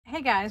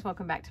Hey guys,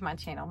 welcome back to my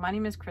channel. My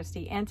name is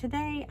Christy and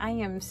today I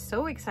am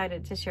so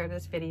excited to share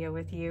this video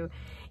with you.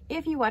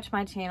 If you watch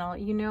my channel,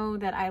 you know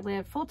that I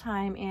live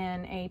full-time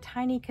in a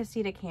tiny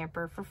casita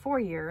camper for 4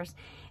 years,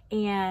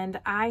 and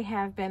I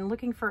have been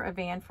looking for a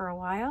van for a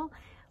while.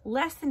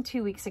 Less than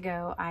 2 weeks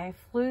ago, I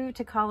flew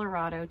to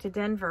Colorado, to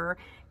Denver,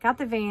 got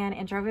the van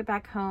and drove it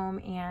back home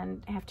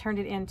and have turned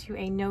it into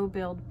a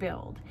no-build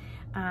build.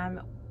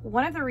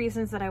 One of the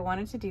reasons that I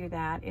wanted to do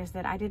that is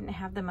that I didn't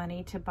have the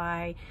money to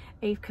buy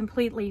a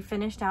completely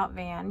finished out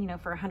van, you know,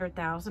 for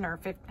 $100,000 or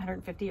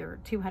 $150 or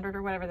 $200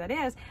 or whatever that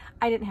is.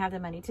 I didn't have the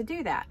money to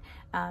do that.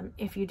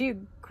 If you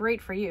do,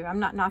 great for you. I'm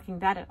not knocking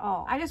that at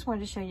all. I just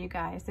wanted to show you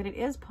guys that it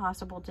is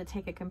possible to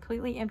take a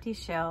completely empty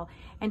shell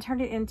and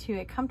turn it into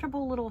a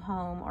comfortable little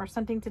home or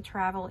something to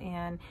travel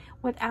in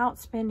without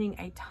spending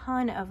a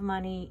ton of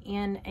money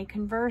in a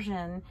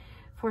conversion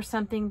for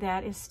something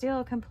that is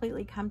still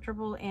completely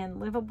comfortable and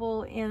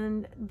livable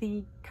in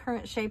the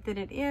current shape that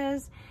it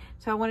is.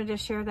 So I wanted to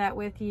share that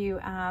with you.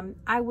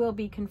 I will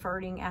be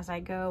converting as I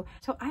go.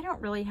 So I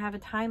don't really have a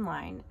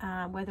timeline,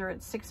 whether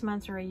it's 6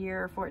 months or a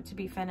year for it to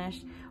be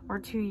finished or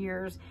 2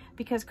 years,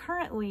 because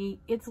currently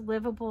it's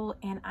livable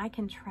and I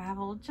can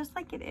travel just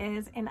like it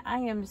is. And I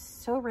am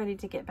so ready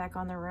to get back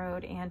on the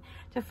road and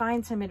to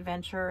find some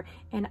adventure.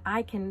 And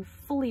I can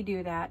fully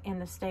do that in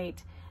the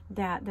state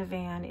that the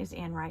van is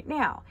in right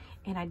now.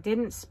 And I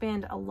didn't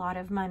spend a lot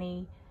of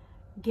money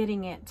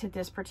getting it to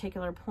this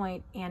particular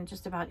point, and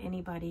just about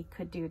anybody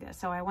could do this.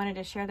 So I wanted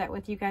to share that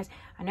with you guys.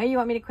 I know you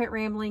want me to quit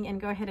rambling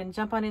and go ahead and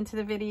jump on into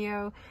the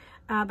video,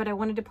 but I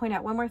wanted to point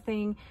out one more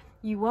thing.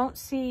 You won't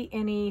see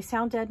any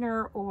sound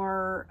deadener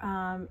or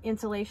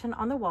insulation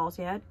on the walls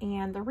yet,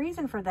 and the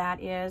reason for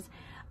that is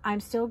I'm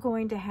still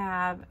going to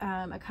have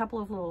a couple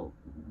of little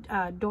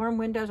dorm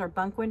windows or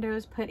bunk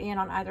windows put in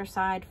on either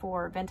side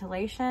for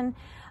ventilation.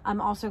 I'm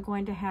also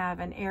going to have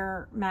an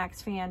Air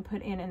Max fan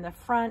put in the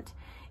front,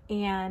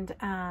 and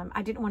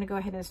I didn't want to go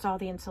ahead and install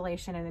the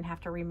insulation and then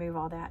have to remove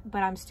all that.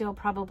 But I'm still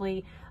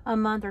probably a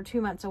month or 2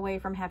 months away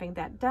from having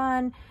that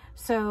done.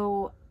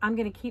 So I'm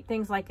going to keep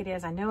things like it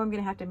is. I know I'm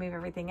going to have to move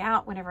everything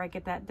out whenever I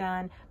get that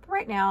done. But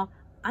right now,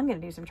 I'm going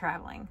to do some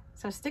traveling.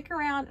 So stick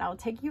around. I'll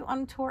take you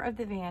on a tour of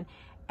the van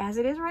as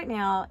it is right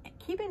now.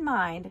 Keep in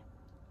mind,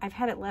 I've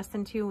had it less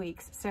than 2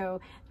 weeks, so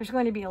there's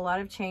going to be a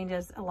lot of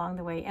changes along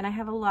the way, and I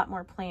have a lot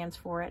more plans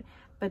for it.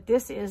 But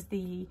this is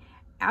the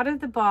out of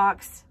the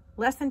box,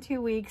 less than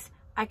 2 weeks,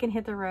 I can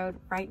hit the road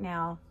right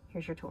now.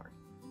 Here's your tour.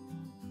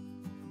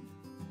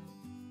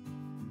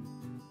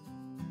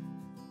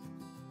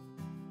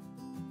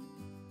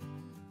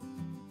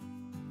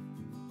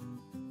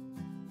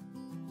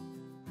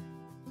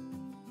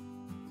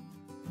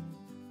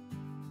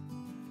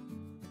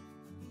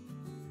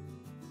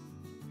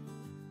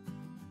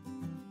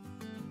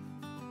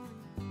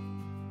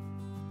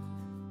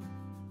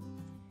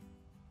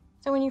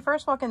 So when you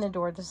first walk in the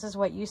door, this is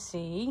what you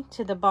see.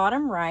 To the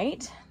bottom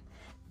right,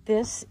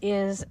 this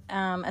is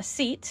a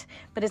seat,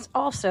 but it's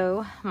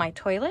also my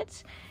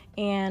toilet.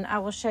 And I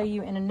will show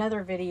you in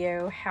another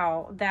video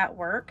how that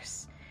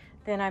works.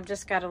 Then I've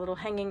just got a little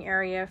hanging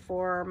area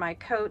for my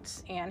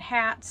coats and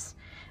hats.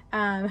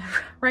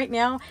 Right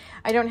now,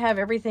 I don't have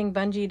everything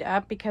bungeed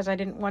up because I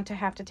didn't want to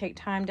have to take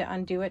time to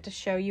undo it to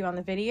show you on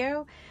the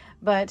video.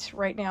 But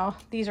right now,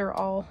 these are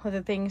all of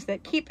the things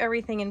that keep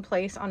everything in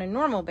place on a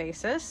normal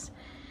basis.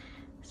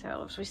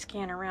 So as we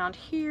scan around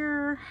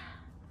here,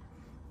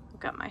 I've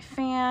got my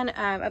fan,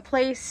 a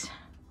place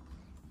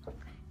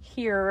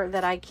here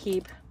that I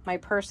keep my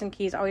purse and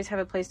keys. I always have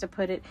a place to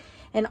put it.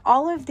 And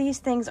all of these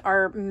things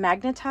are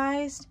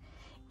magnetized,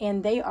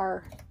 and they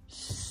are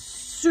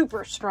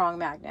super strong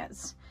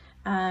magnets.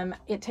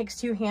 It takes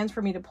 2 hands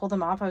for me to pull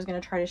them off. I was going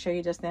to try to show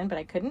you just then, but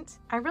I couldn't.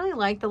 I really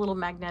like the little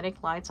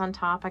magnetic lights on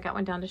top. I got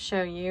one down to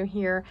show you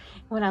here.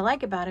 What I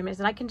like about them is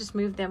that I can just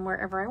move them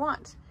wherever I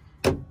want.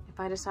 If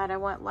I decide I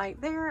want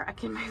light there, I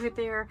can move it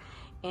there,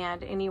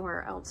 and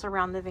anywhere else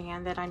around the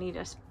van that I need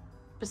a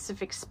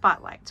specific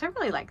spotlight. So I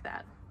really like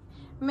that.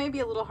 It may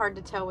be a little hard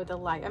to tell with the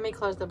light. I may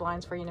close the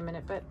blinds for you in a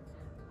minute, but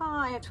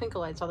I have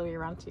twinkle lights all the way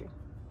around too.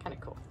 Kind of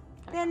cool.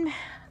 Then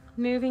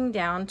moving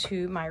down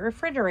to my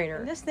refrigerator.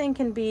 And this thing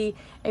can be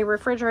a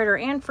refrigerator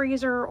and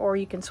freezer, or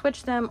you can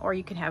switch them, or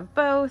you can have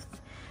both.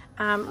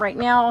 Right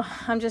now,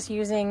 I'm just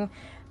using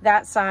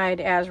that side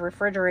as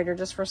refrigerator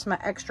just for some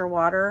extra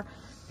water.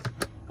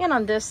 And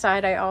on this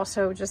side, I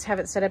also just have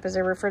it set up as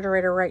a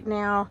refrigerator right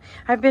now.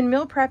 I've been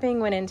meal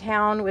prepping when in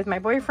town with my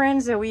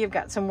boyfriend, so we have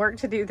got some work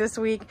to do this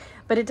week,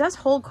 but it does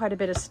hold quite a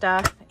bit of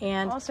stuff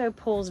and also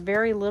pulls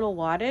very little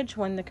wattage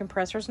when the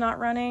compressor's not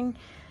running.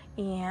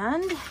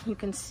 And you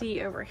can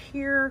see over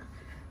here,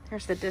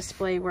 there's the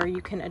display where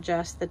you can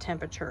adjust the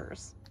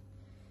temperatures.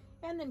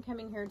 And then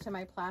coming here to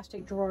my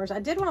plastic drawers,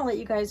 I did want to let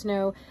you guys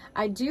know,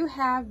 I do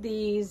have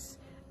these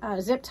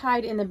zip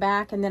tied in the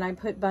back, and then I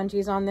put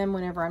bungees on them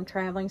whenever I'm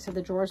traveling so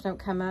the drawers don't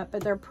come up,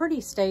 but they're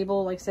pretty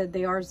stable. Like I said,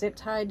 they are zip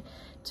tied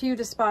to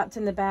the spots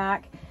in the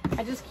back.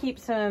 I just keep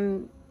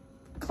some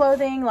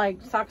clothing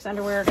like socks,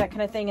 underwear, that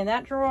kind of thing in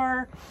that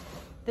drawer.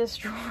 This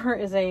drawer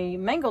is a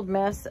mangled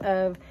mess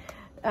of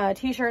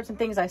t-shirts and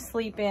things I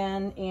sleep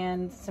in,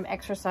 and some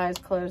exercise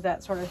clothes,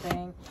 that sort of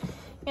thing.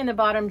 In the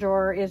bottom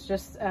drawer is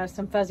just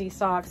some fuzzy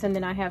socks, and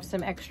then I have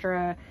some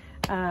extra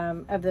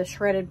of the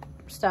shredded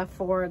stuff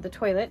for the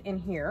toilet in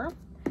here.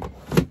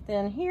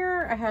 Then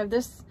here I have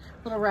this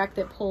little rack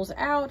that pulls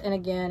out, and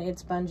again,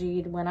 it's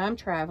bungeed when I'm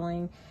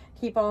traveling.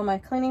 Keep all my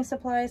cleaning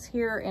supplies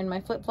here and my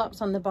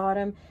flip-flops on the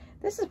bottom.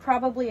 This is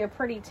probably a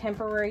pretty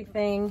temporary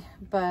thing,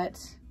 but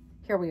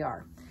here we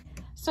are.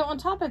 So on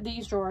top of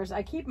these drawers,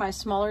 I keep my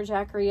smaller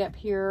Jackery up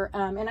here,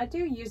 and I do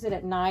use it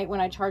at night when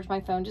I charge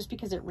my phone, just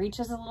because it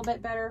reaches a little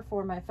bit better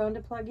for my phone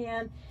to plug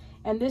in.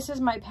 And this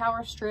is my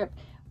power strip,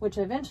 which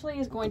eventually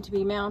is going to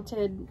be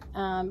mounted,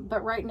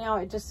 but right now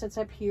it just sits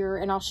up here,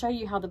 and I'll show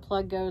you how the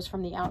plug goes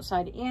from the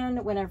outside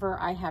in whenever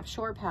I have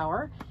shore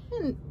power.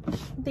 In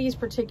these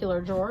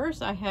particular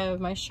drawers, I have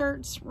my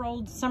shirts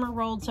rolled, some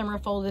are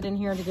folded in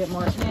here to get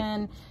more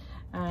in.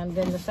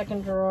 Then the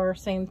second drawer,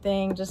 same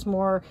thing, just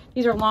more,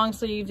 these are long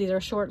sleeve, these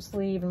are short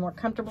sleeve and more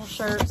comfortable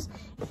shirts.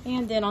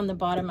 And then on the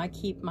bottom, I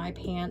keep my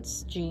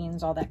pants,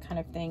 jeans, all that kind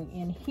of thing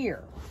in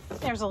here.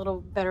 There's a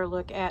little better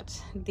look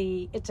at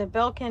it's a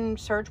Belkin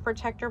surge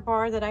protector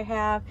bar that I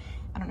have.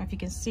 I don't know if you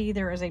can see,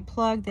 there is a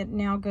plug that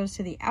now goes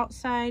to the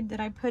outside that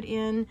I put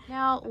in.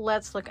 Now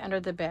let's look under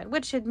the bed,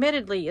 which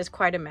admittedly is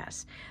quite a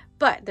mess,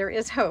 but there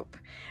is hope.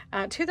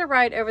 To the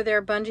right over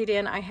there, bungeed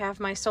in, I have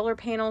my solar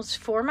panels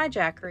for my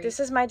Jackery. This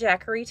is my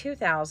Jackery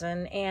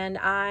 2000, and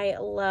I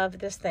love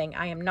this thing.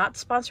 I am not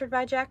sponsored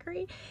by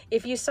Jackery.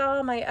 If you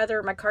saw my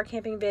car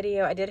camping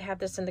video, I did have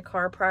this in the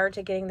car prior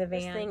to getting the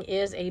van. This thing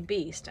is a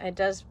beast. It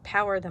does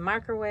power the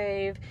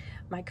microwave,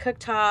 my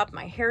cooktop,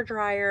 my hair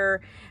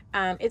dryer.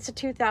 It's a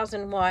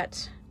 2000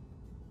 watt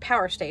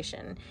power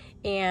station,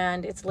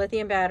 and it's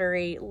lithium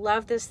battery.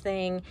 Love this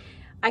thing.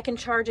 I can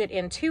charge it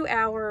in 2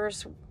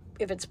 hours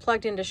if it's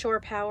plugged into shore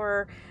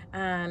power.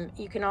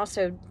 You can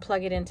also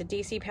plug it into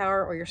DC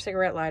power or your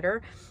cigarette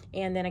lighter.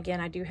 And then again,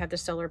 I do have the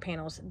solar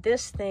panels.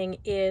 This thing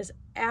is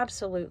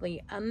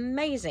absolutely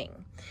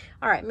amazing.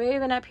 All right,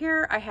 moving up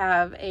here, I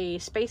have a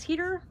space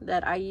heater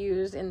that I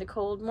use in the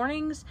cold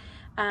mornings.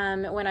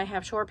 When I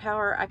have shore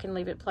power, I can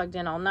leave it plugged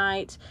in all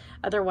night.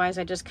 Otherwise,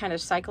 I just kind of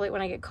cycle it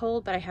when I get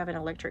cold, but I have an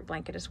electric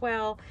blanket as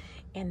well.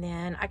 And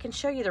then I can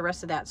show you the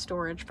rest of that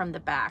storage from the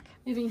back.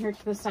 Moving here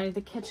to the side of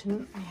the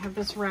kitchen, I have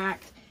this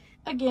rack.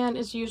 Again,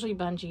 it's usually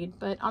bungeed,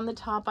 but on the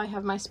top I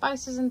have my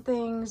spices and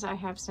things. I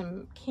have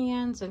some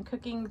cans and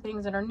cooking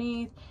things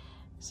underneath.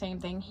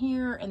 Same thing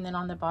here. And then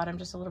on the bottom,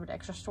 just a little bit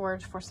extra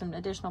storage for some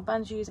additional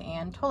bungees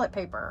and toilet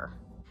paper.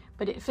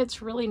 But it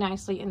fits really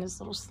nicely in this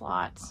little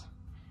slot.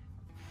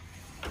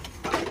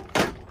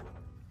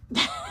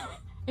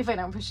 If I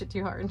don't push it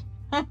too hard.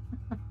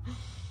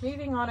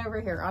 Moving on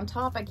over here, on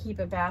top I keep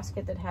a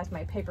basket that has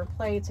my paper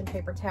plates and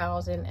paper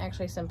towels, and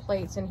actually some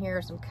plates in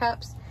here, some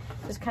cups,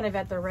 just kind of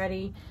at the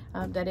ready.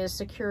 That is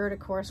secured, of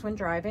course, when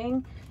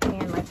driving.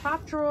 And my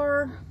top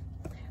drawer,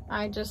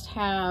 I just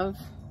have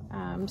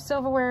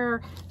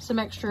silverware, some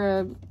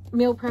extra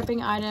meal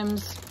prepping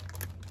items,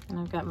 and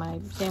I've got my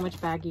sandwich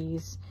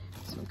baggies,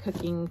 some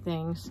cooking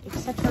things,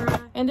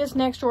 etc. And this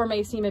next drawer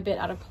may seem a bit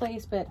out of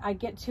place, but I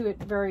get to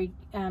it very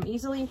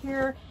easily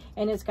here,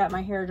 and it's got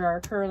my hair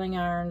dryer, curling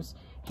irons,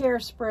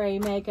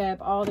 hairspray, makeup,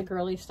 all the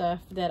girly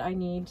stuff that I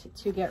need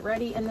to get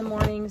ready in the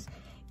mornings.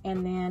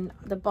 And then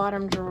the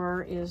bottom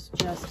drawer is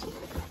just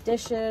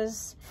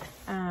dishes,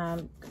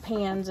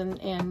 pans,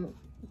 and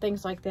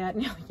things like that.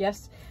 Now,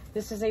 yes,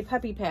 this is a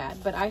puppy pad,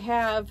 but I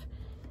have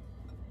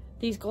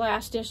these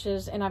glass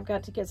dishes, and I've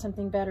got to get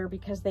something better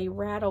because they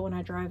rattle when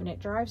I drive, and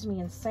it drives me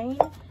insane.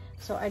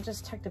 So I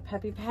just tucked a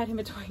puppy pad in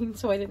between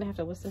so I didn't have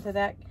to listen to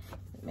that.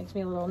 It makes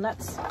me a little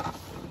nuts.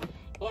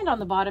 And on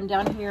the bottom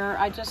down here,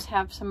 I just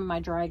have some of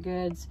my dry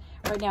goods.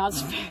 Right now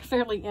it's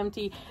fairly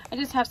empty. I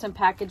just have some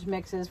packaged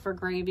mixes for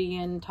gravy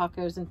and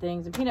tacos and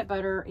things, and peanut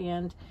butter,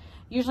 and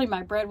usually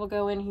my bread will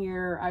go in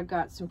here. I've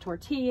got some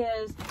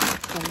tortillas,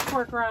 some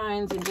pork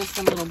rinds, and just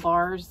some little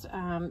bars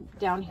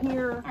down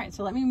here. All right,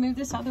 so let me move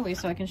this out of the way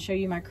so I can show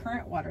you my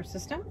current water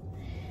system.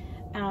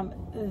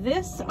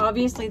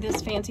 Obviously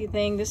this fancy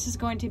thing, this is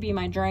going to be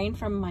my drain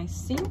from my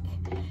sink.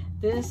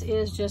 This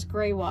is just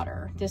gray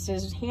water. This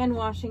is hand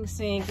washing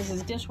sink. This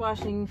is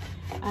dishwashing,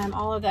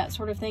 all of that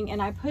sort of thing.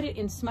 And I put it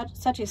in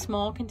such a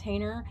small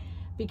container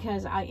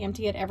because I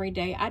empty it every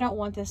day. I don't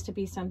want this to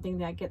be something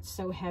that gets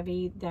so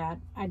heavy that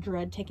I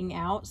dread taking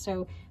out.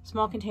 So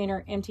small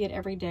container, empty it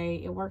every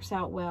day. It works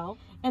out well.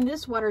 And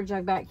this water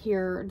jug back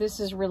here,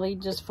 this is really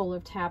just full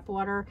of tap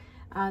water.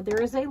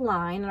 There is a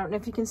line. I don't know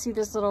if you can see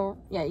this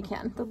little, yeah, you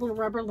can. The little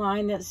rubber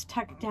line that's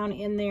tucked down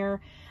in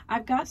there.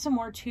 I've got some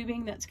more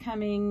tubing that's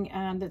coming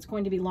that's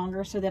going to be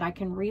longer so that I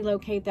can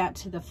relocate that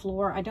to the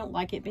floor. I don't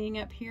like it being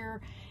up here,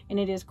 and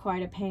it is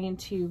quite a pain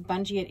to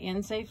bungee it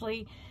in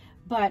safely.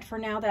 But for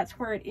now, that's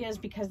where it is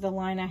because the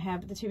line I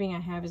have, the tubing I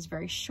have is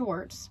very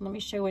short. So let me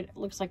show what it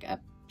looks like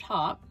up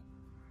top.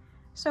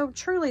 So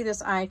truly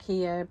this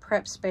IKEA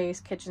prep space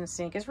kitchen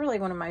sink is really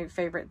one of my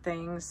favorite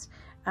things.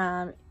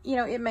 You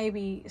know, it may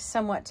be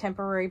somewhat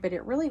temporary, but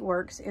it really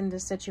works in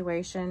this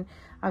situation.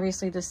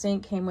 Obviously the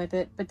sink came with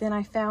it, but then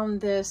I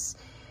found this,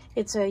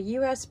 it's a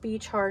USB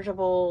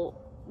chargeable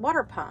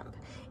water pump,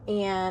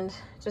 and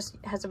just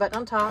has a button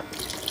on top.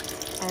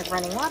 I have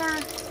running water,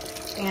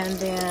 and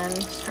then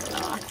turn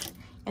it off.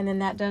 And then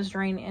that does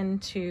drain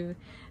into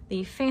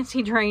the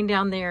fancy drain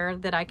down there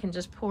that I can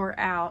just pour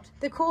out.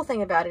 The cool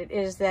thing about it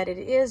is that it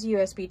is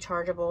USB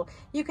chargeable.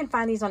 You can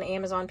find these on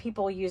Amazon.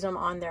 People use them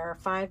on their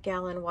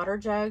 5-gallon water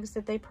jugs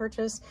that they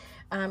purchase.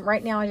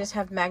 Right now I just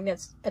have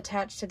magnets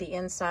attached to the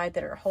inside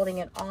that are holding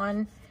it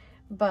on,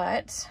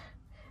 but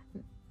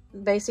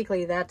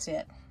basically that's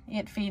it.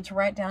 It feeds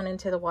right down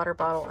into the water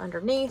bottle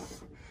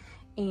underneath,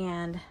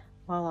 and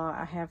voila,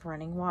 I have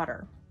running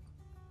water.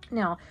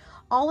 Now,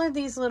 all of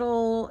these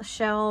little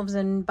shelves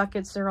and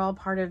buckets, they're all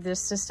part of this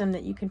system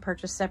that you can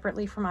purchase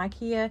separately from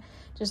IKEA,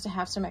 just to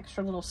have some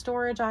extra little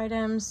storage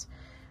items.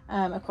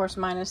 Of course,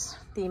 minus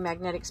the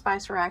magnetic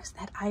spice racks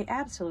that I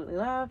absolutely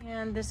love.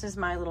 And this is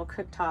my little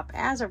cooktop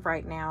as of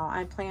right now.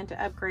 I plan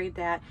to upgrade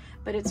that,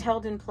 but it's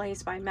held in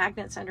place by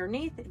magnets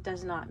underneath. It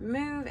does not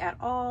move at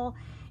all.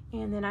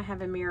 And then I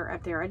have a mirror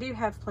up there. I do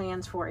have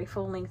plans for a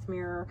full-length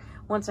mirror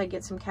once I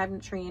get some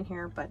cabinetry in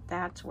here, but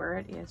that's where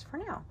it is for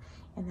now.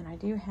 And then I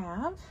do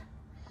have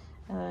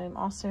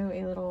also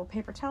a little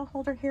paper towel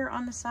holder here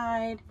on the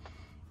side,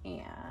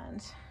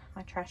 and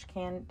my trash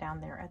can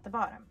down there at the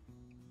bottom.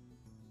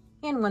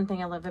 And one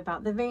thing I love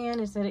about the van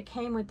is that it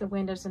came with the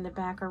windows in the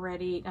back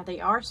already. Now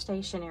they are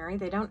stationary,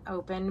 they don't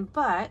open,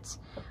 but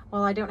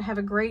while I don't have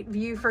a great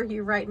view for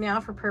you right now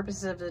for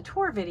purposes of the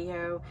tour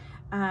video,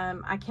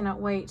 I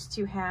cannot wait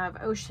to have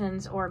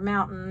oceans or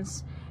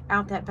mountains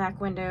out that back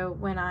window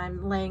when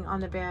I'm laying on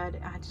the bed.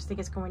 I just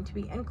think it's going to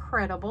be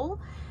incredible.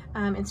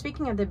 And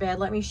speaking of the bed,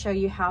 let me show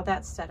you how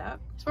that's set up.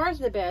 As far as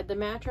the bed, the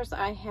mattress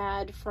I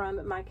had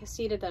from my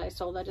casita that I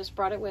sold, I just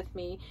brought it with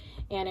me,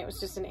 and it was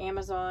just an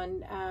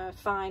Amazon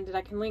find that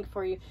I can link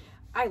for you.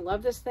 I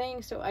love this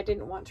thing, so I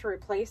didn't want to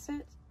replace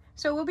it.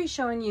 So we'll be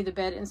showing you the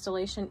bed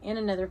installation in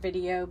another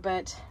video,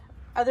 but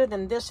other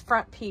than this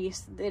front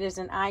piece, it is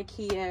an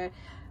IKEA.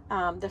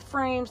 The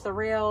frames, the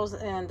rails,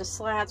 and the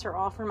slats are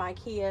all from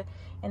IKEA,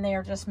 and they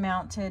are just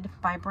mounted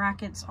by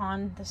brackets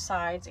on the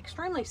sides.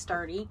 Extremely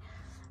sturdy,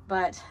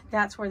 but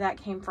that's where that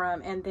came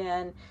from. And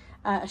then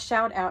a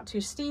shout out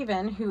to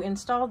Steven, who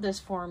installed this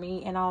for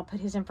me, and I'll put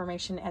his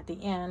information at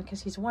the end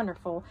because he's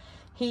wonderful.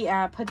 He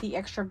put the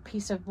extra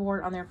piece of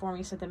board on there for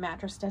me so the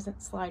mattress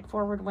doesn't slide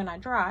forward when I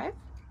drive.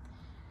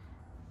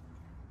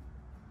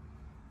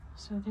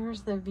 So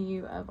there's the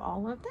view of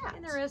all of that.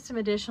 And there is some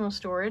additional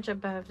storage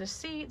above the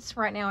seats.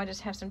 Right now I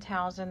just have some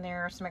towels in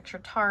there, some extra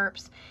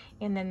tarps,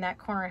 and then that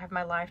corner I have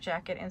my life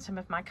jacket and some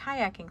of my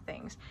kayaking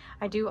things.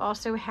 I do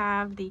also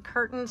have the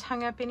curtains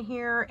hung up in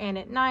here, and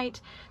at night,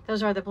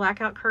 those are the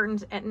blackout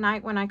curtains. At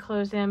night when I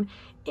close them,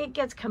 it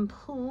gets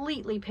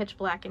completely pitch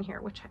black in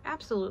here, which I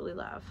absolutely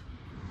love.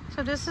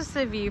 So this is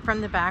the view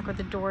from the back with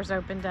the doors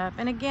opened up.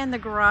 And again, the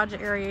garage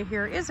area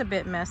here is a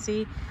bit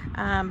messy,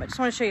 but I just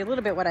want to show you a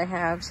little bit what I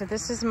have. So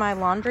this is my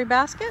laundry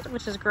basket,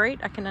 which is great.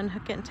 I can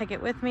unhook it and take it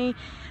with me.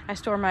 I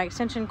store my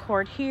extension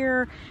cord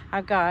here.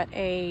 I've got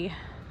a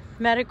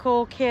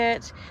medical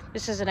kit.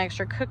 This is an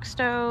extra cook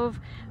stove,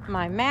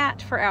 my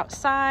mat for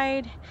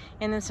outside,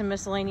 and then some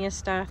miscellaneous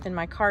stuff. Then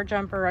my car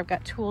jumper. I've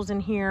got tools in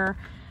here,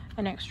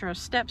 an extra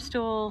step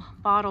stool,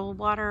 bottle,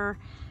 water.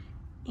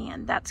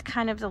 And that's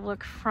kind of the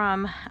look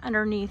from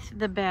underneath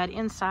the bed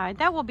inside.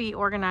 That will be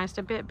organized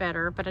a bit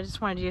better, but I just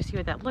wanted you to see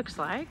what that looks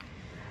like.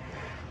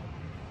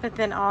 But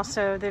then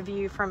also the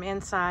view from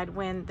inside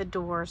when the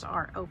doors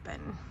are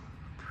open.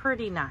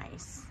 Pretty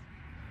nice.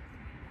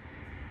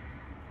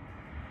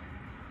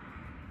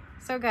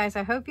 So guys,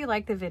 I hope you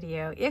liked the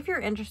video. If you're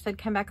interested,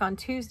 come back on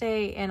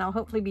Tuesday and I'll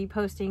hopefully be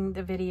posting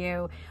the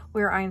video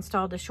where I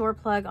installed the shore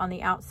plug on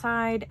the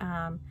outside.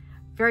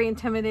 Very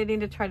intimidating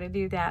to try to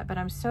do that, but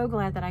I'm so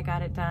glad that I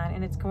got it done,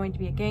 and it's going to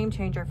be a game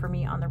changer for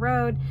me on the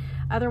road.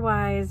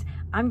 Otherwise,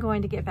 I'm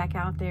going to get back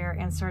out there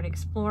and start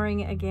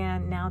exploring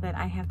again now that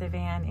I have the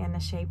van in the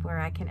shape where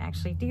I can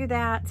actually do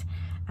that.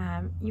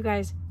 You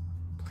guys,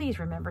 please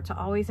remember to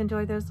always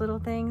enjoy those little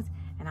things,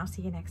 and I'll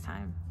see you next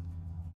time.